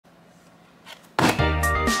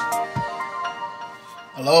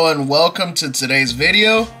Hello and welcome to today's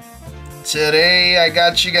video. Today I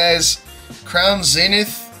got you guys Crown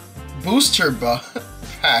Zenith booster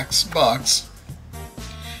packs box.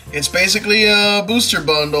 It's basically a booster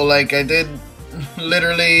bundle like I did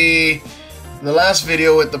literally the last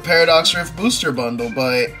video with the Paradox Rift booster bundle,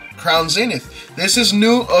 but Crown Zenith. This is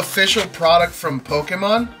new official product from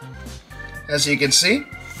Pokemon, as you can see.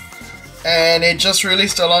 And it just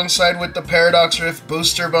released alongside with the Paradox Rift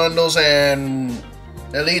booster bundles and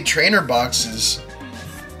Elite Trainer boxes.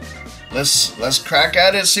 Let's crack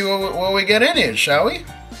at it and see what we get in it, shall we?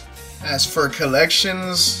 As for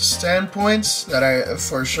collections standpoints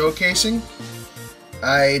for showcasing,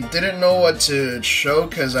 I didn't know what to show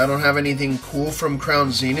because I don't have anything cool from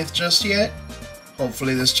Crown Zenith just yet.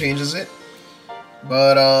 Hopefully this changes it.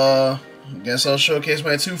 But I guess I'll showcase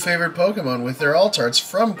my two favorite Pokemon with their alt arts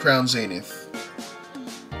from Crown Zenith.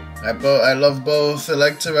 I love both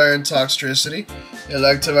Electivire and Toxtricity.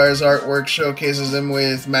 Electivire's artwork showcases them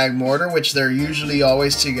with Magmortar, which they're usually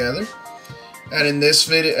always together. And in this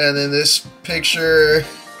picture,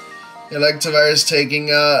 Electivire is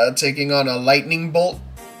taking on a lightning bolt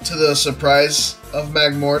to the surprise of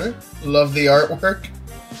Magmortar. Love the artwork.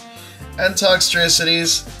 And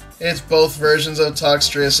Toxtricity's, it's both versions of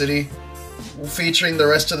Toxtricity, featuring the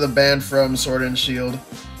rest of the band from Sword and Shield.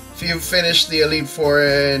 If you've finished the Elite Four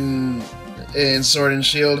in Sword and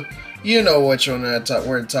Shield, you know which one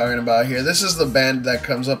we're talking about here. This is the band that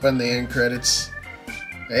comes up in the end credits.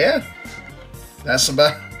 Yeah, that's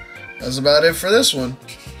about it for this one.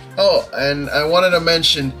 Oh, and I wanted to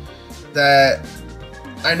mention that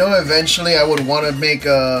I know eventually I would want to make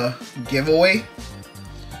a giveaway,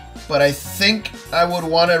 but I think I would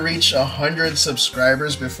want to reach 100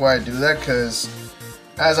 subscribers before I do that, because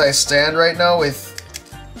as I stand right now with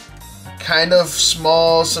kind of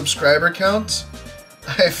small subscriber count,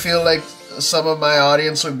 I feel like some of my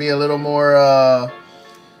audience would be a little more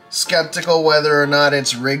skeptical whether or not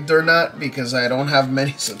it's rigged or not, because I don't have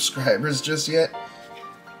many subscribers just yet.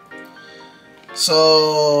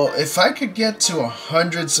 So if I could get to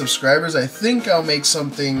 100 subscribers, I think I'll make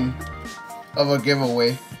something of a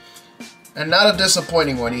giveaway. And not a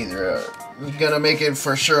disappointing one either. I'm gonna make it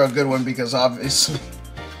for sure a good one, because obviously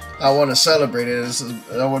I want to celebrate it.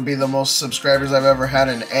 That would be the most subscribers I've ever had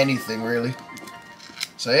in anything, really.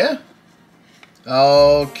 So yeah,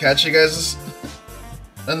 I'll catch you guys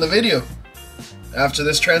in the video after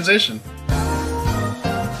this transition.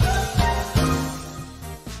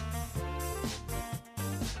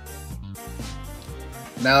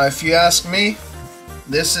 Now, if you ask me,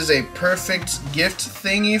 this is a perfect gift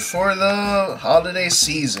thingy for the holiday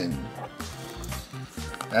season.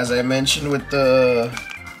 As I mentioned with the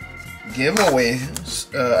giveaway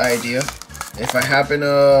idea, if I happen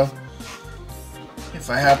to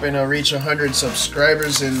reach 100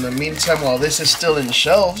 subscribers in the meantime while this is still in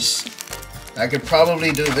shelves, I could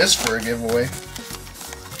probably do this for a giveaway.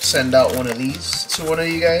 Send out one of these to one of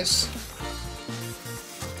you guys.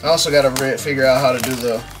 I also gotta figure out how to do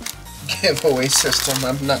the giveaway system.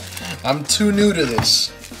 I'm too new to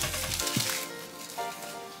this.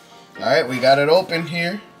 Alright, we got it open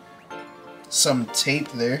here. Some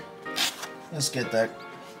tape there. Let's get that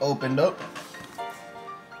opened up.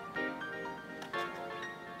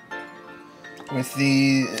 With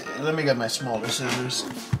the, let me get my smaller scissors.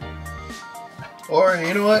 Or,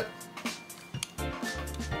 you know what?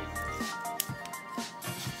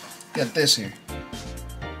 Get this here.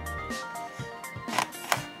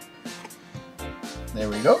 There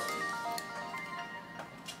we go.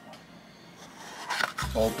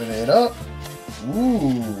 Open it up.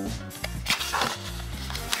 Ooh.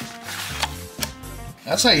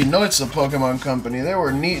 That's how you know it's a Pokemon company. They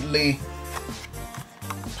were neatly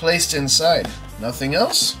placed inside. Nothing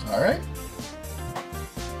else? Alright.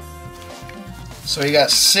 So we got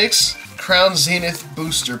 6 Crown Zenith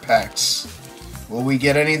booster packs. Will we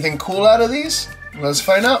get anything cool out of these? Let's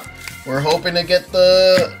find out. We're hoping to get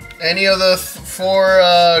any of the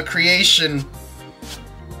 4 creation.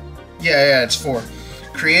 Yeah, it's 4.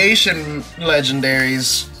 Creation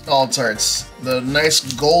legendaries alt arts. The nice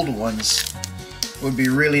gold ones would be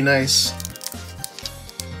really nice.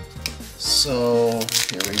 So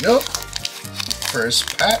here we go.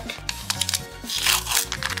 First pack.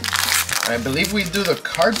 I believe we do the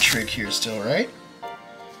card trick here still, right?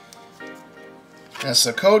 That's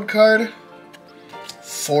the code card.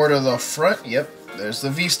 4 to the front. Yep, there's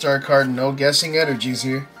the V-Star card. No guessing energies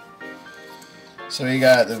here. So we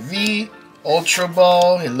got the V, Ultra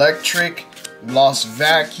Ball, Electric, Lost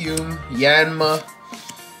Vacuum, Yanma,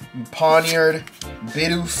 Poniard,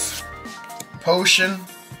 Bidoof, Potion,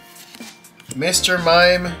 Mr.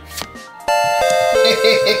 Mime,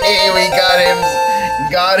 We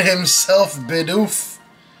got himself Bidoof.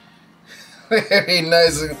 Very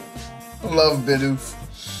nice. Love Bidoof.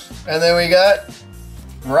 And then we got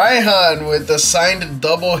Raihan with the signed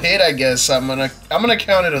double hit, I guess. I'm gonna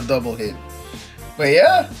count it a double hit. But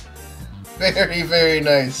yeah, very, very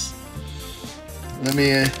nice. Let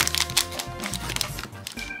me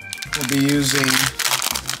we'll be using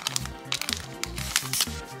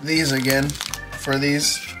these again for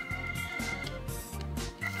these.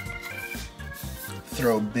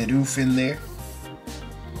 Throw Bidoof in there.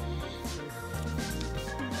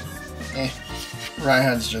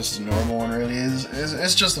 Raihan's just a normal one, really.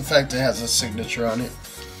 It's just the fact it has a signature on it.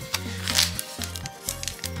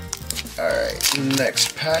 Alright,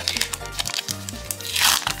 next pack.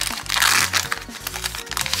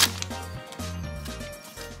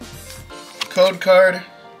 Code card.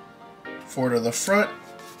 4 to the front.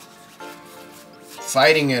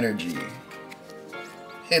 Fighting Energy.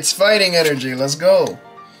 It's Fighting Energy, let's go.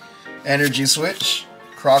 Energy Switch.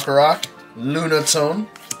 Krokorok. Lunatone.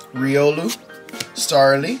 Riolu.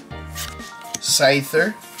 Starly,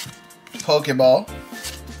 Scyther, Pokeball,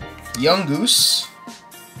 Yungoos.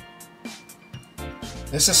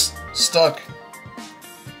 This is stuck.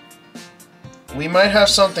 We might have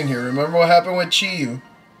something here. Remember what happened with Chiyu?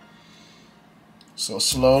 So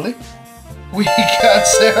slowly. We got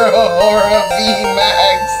Zeraora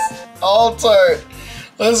VMAX Altart.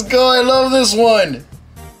 Let's go. I love this one.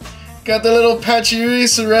 Got the little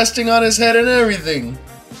Pachirisu resting on his head and everything.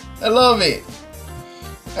 I love it.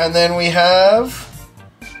 And then we have...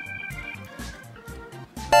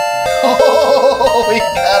 Oh, we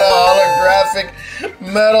got a holographic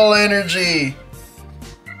Metal Energy.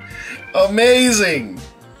 Amazing.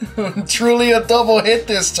 Truly a double hit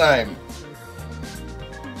this time.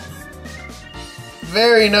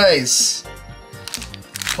 Very nice.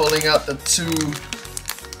 Pulling out the 2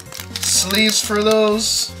 sleeves for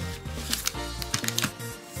those.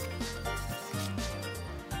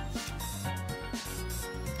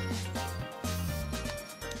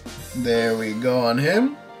 There we go on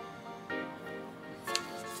him.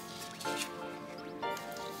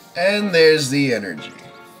 And there's the energy.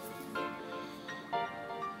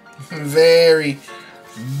 Very,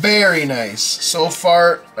 very nice. So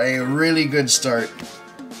far, a really good start.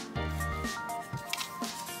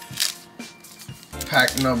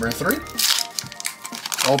 Pack number 3.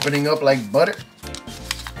 Opening up like butter.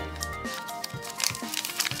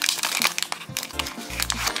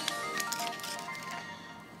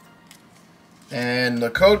 And the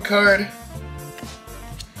code card,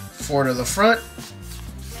 4 to the front,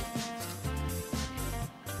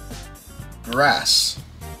 Grass.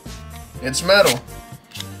 It's metal.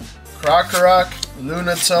 Krokorok,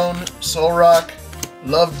 Lunatone, Solrock,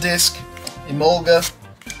 Love Disc, Emolga,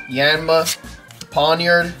 Yanma,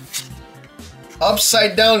 Pawniard,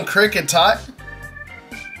 Upside Down Kricketot,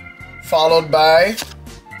 followed by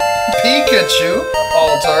Pikachu,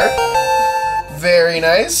 Altart. Very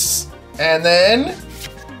nice. And then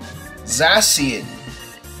Zacian,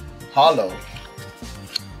 Hollow.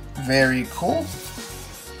 Very cool.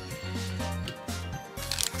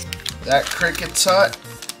 That Kricketot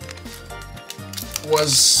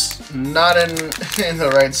was not in the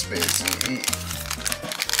right space.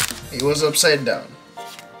 He was upside down.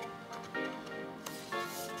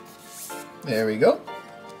 There we go.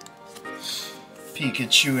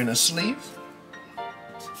 Pikachu in a sleeve.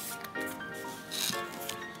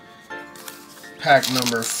 Pack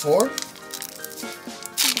number 4.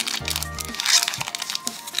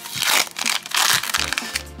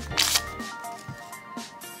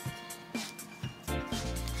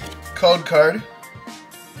 Code card.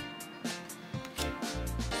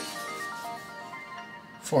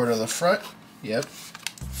 4 to the front. Yep.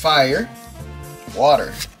 Fire.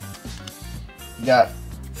 Water. You got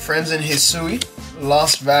Friends in Hisui,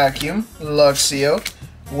 Lost Vacuum, Luxio,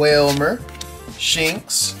 Wailmer,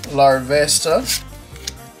 Shinx, Larvesta,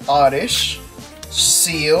 Oddish,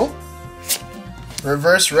 Seal,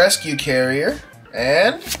 Reverse Rescue Carrier,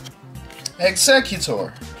 and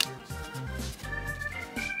Executor.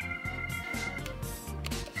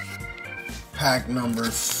 Pack number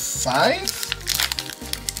 5.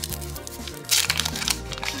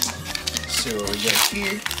 Let's see what we get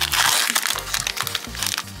here.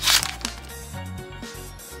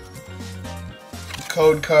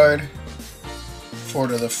 Code card. 4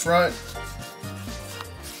 to the front.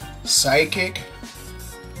 Psychic.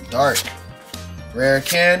 Dark. Rare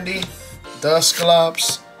Candy.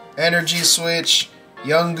 Dusclops. Energy Switch.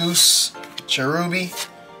 Yungoos. Cherubi.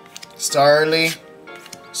 Starly.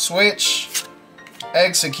 Switch.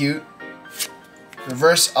 Execute.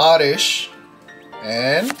 Reverse Oddish.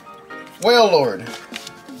 and Whale Lord.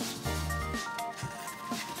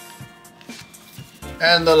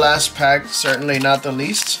 And the last pack, certainly not the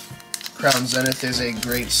least, Crown Zenith is a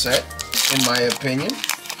great set, in my opinion.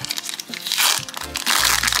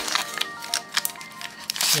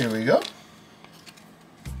 Here we go.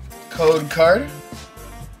 Code card.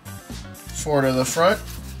 4 to the front.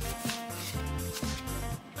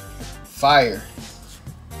 Fire.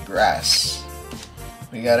 Grass.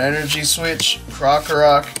 We got Energy Switch,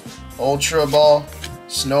 Krokorok, Ultra Ball,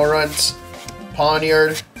 Snorunt,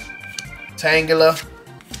 Pawniard, Tangela,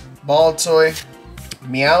 Baltoy,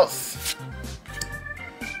 Meowth,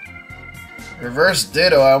 Reverse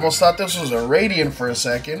Ditto. I almost thought this was a Radiant for a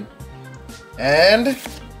second. And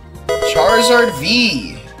Charizard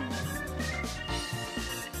V.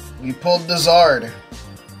 We pulled the Zard.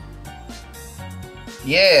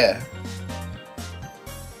 Yeah.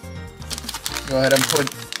 Go ahead and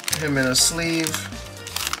put him in a sleeve.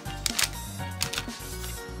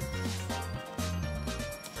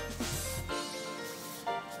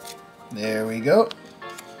 There we go.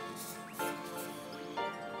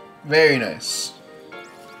 Very nice.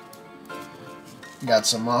 Got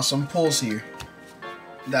some awesome pulls here.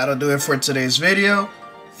 That'll do it for today's video.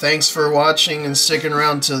 Thanks for watching and sticking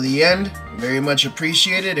around till the end. Very much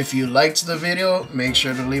appreciated. If you liked the video, make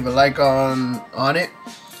sure to leave a like on it.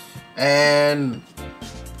 And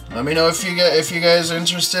let me know if you guys are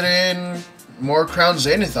interested in more Crown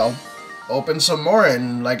Zenith. I'll open some more,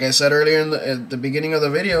 and like I said earlier at the beginning of the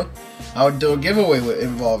video, I would do a giveaway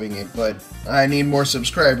involving it, but I need more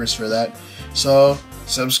subscribers for that. So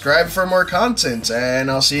subscribe for more content, and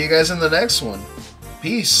I'll see you guys in the next one.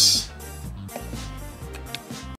 Peace.